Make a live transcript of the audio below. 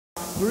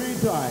3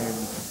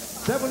 times.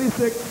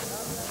 76,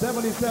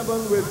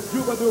 77 with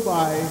Juba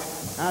Dubai,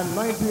 and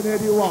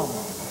 1981.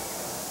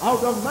 Out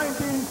of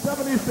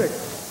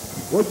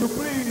 1976, would you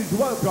please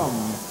welcome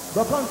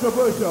the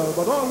controversial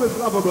but always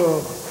lovable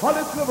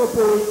Hollis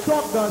Liverpool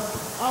Chalkdust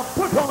are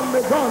put on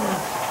the gun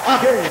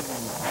again.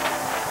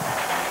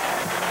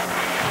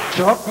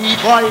 Chucky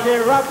boy, they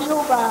rob you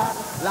back,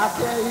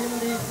 last year in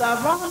the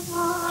savannah.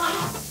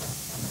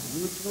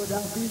 You should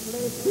have been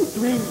placed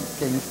between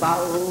King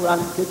Sparrow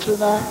and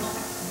Kitchener.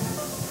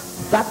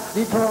 That's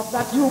the talk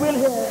that you will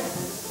hear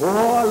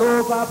all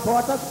over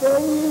Port of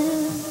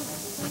Spain.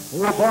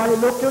 Oh boy,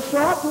 look, you're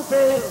sure to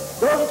fail.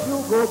 Don't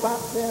you go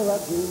back there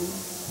again.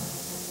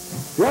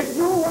 If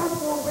you want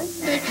to win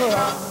the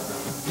crown,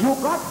 you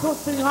got to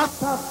sing a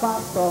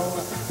fast song.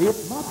 It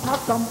must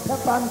have some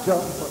pep and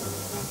jump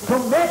to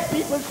make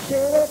people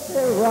shake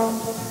their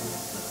rump.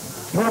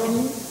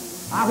 Chucky,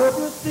 I hope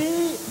you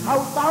see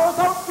how Sparrow's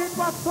outfit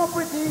was so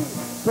pretty.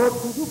 So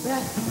to do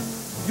best,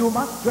 you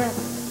must dress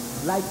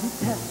like the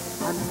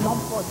test and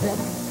jump for death.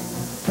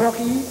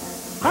 Chucky,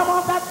 come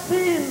on that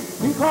scene,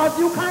 because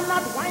you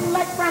cannot whine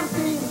like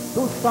Francine.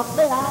 To suck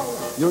the eye,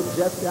 you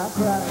just can't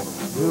cry.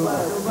 Juba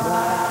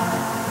Dubai.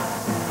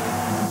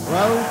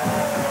 Well,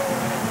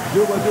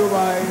 Juba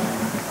Dubai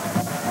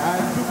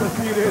and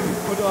superseded,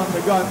 put on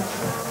the guns,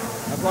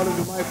 according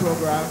to my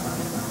program.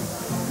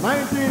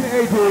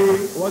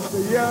 1980 was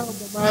the year of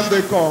the man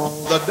they call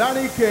the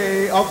Danny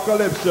Kaye of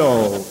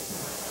Calypso.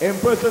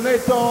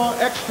 Impersonator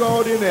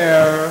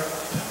extraordinaire,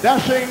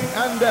 dashing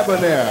and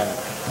debonair.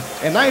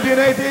 In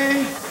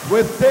 1980,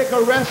 with Take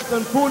a Rest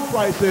and food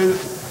prices,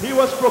 he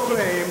was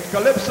proclaimed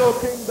Calypso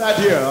King that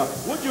year.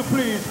 Would you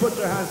please put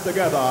your hands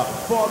together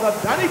for the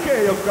Danny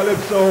Kaye of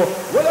Calypso,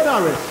 Willen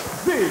Harris,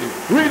 the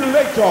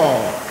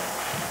Relator.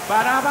 A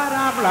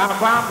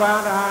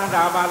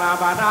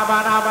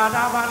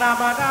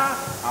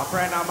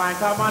friend of mine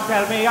come and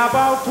tell me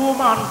about 2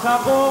 months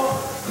ago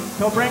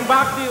to bring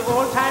back the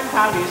old time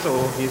Kaiso.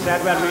 He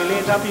said, well,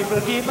 Relator people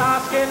keep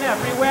asking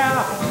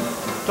everywhere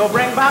to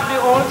bring back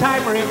the old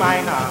time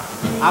reminder.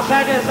 I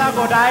said it's a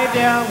good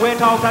idea,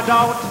 without a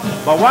doubt.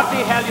 But what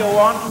the hell you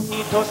want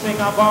me to sing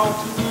about?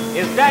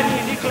 Is then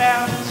he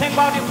declared, sing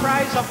about the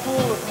price of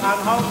food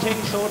and how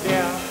things so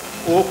dear.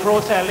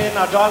 Okra selling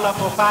 $1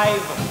 for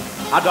 5.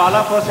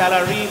 $1 for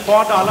celery,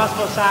 $4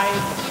 for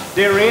side.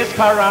 They raise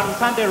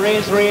currants and they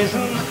raise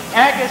raisin.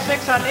 Egg is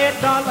 $6 and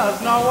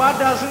 $8 now a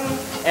dozen.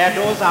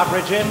 Edo's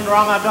averaging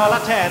wrong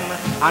 $1.10,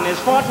 and it's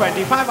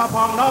 $4.25 a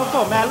pound now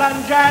for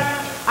melon jet.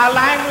 A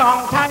line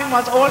long time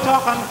was old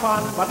talk and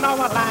fun, but now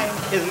a line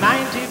is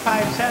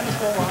 95 cents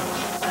for one.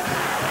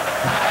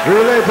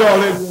 Relator,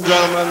 ladies and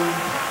gentlemen,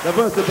 the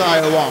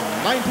versatile one,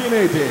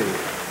 1980.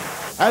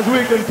 As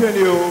we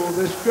continue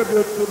this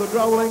tribute to the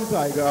growling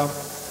tiger,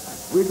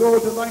 we go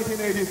to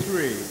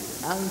 1983,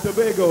 and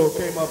Tobago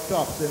came up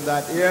tops in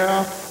that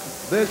year.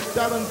 This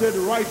talented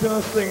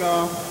writer,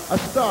 singer, a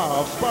star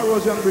of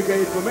Sparrow's Young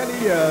Brigade for many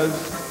years,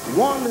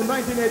 won in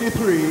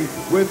 1983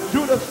 with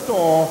Judas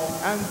Store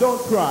and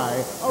Don't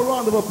Cry. A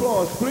round of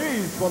applause,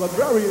 please, for the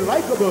very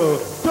likable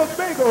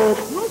Tobago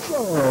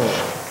Crusoe.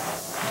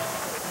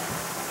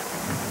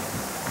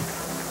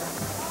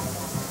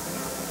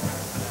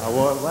 A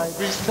worldwide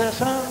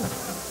recession,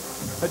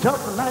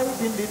 just like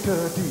in the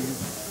 30s,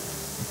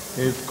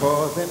 is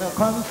causing a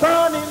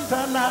concern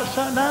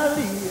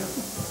internationally.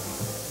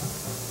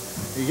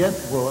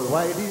 Yes,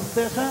 worldwide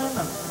recession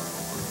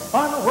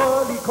on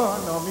world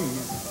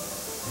economies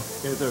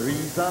is a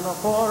reason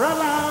for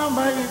alarm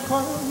by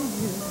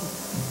economy.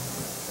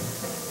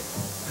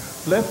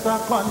 Lesser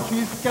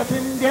countries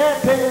getting their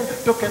tail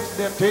to catch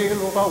their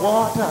tail over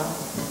water.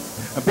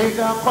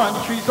 Bigger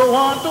countries who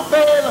want to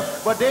fail,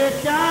 but they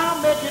can't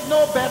make it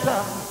no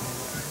better.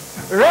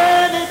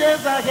 Rainy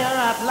days are here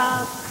at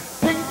last.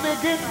 Things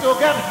begin to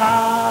get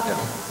hard.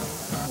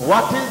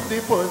 What is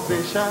the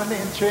position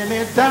in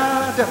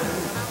Trinidad?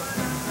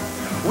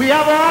 We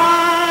have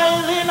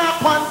oil in a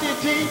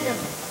quantity,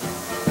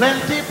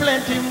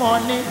 plenty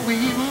money. We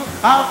even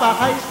have a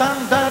high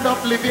standard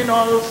of living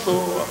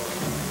also.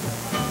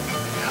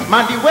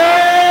 Man, the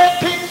way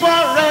things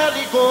were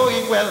really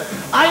going well,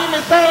 I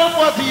myself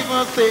was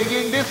even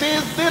saying this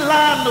is the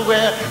land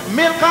where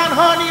milk and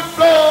honey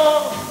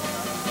flow.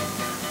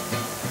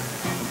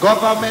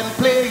 Government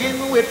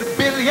playing with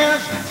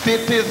billions,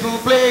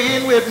 citizens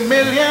playing with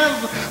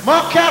millions,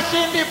 more cash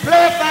in the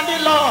place than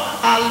the law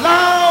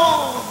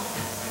allows.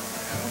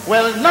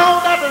 Well,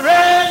 now that the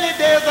rainy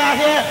days are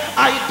here,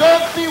 I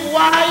don't see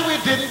why we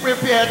didn't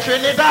prepare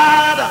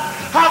Trinidad.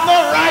 Have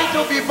no right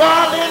to be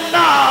balling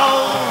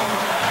now.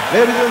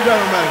 Ladies and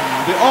gentlemen,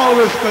 the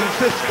always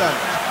consistent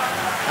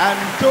and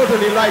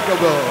totally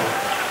likable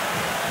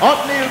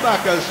Othniel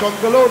Bacchus from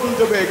Culloden,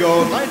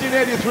 Tobago,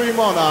 1983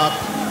 Monarch,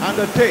 and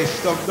the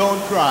taste of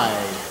Don't Cry.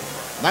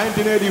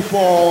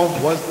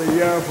 1984 was the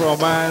year for a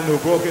man who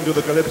broke into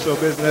the Calypso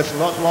business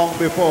not long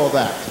before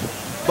that.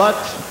 But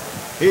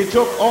he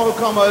took all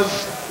comers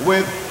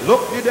with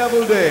Look the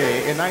Devil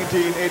Day in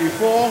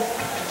 1984.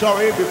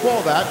 Sorry,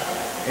 before that,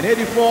 In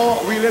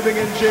 84, Reliving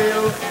in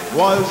Jail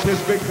was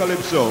his big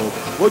calypso.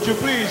 Would you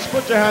please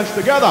put your hands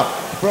together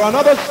for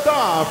another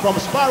star from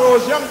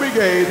Sparrow's Young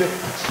Brigade,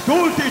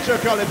 school teacher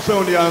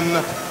calypsonian,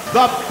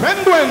 the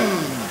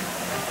Penguin.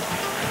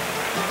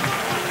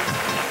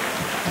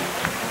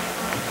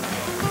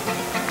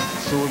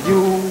 So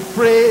you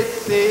prayed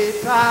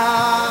Satan,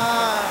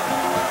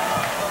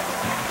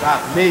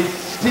 that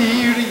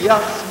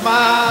mysterious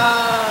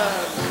man,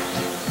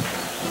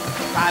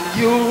 and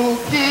you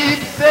keep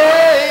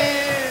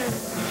saying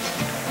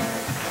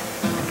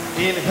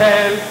in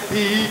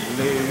healthy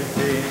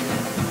living.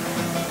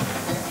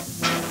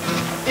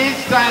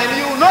 Each time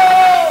you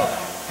know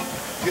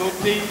you're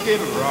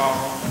thinking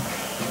wrong,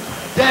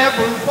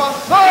 devil for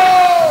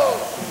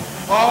soul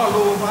all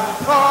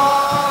over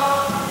town.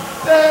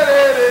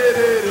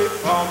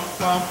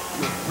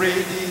 You pray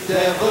the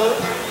devil,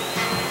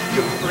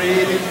 you pray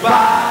it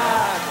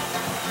bad.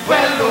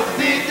 Well, look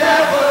the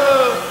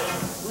devil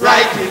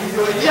right in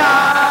your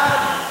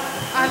yard,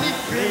 and he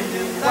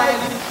grinning while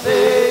he's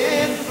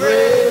saying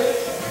praise,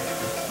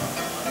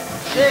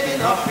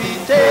 shaking up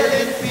his tail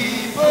in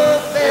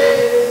people's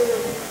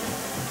face.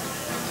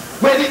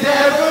 Where the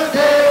devil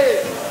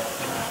did,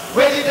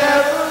 where the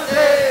devil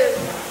did,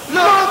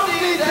 look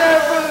the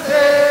devil.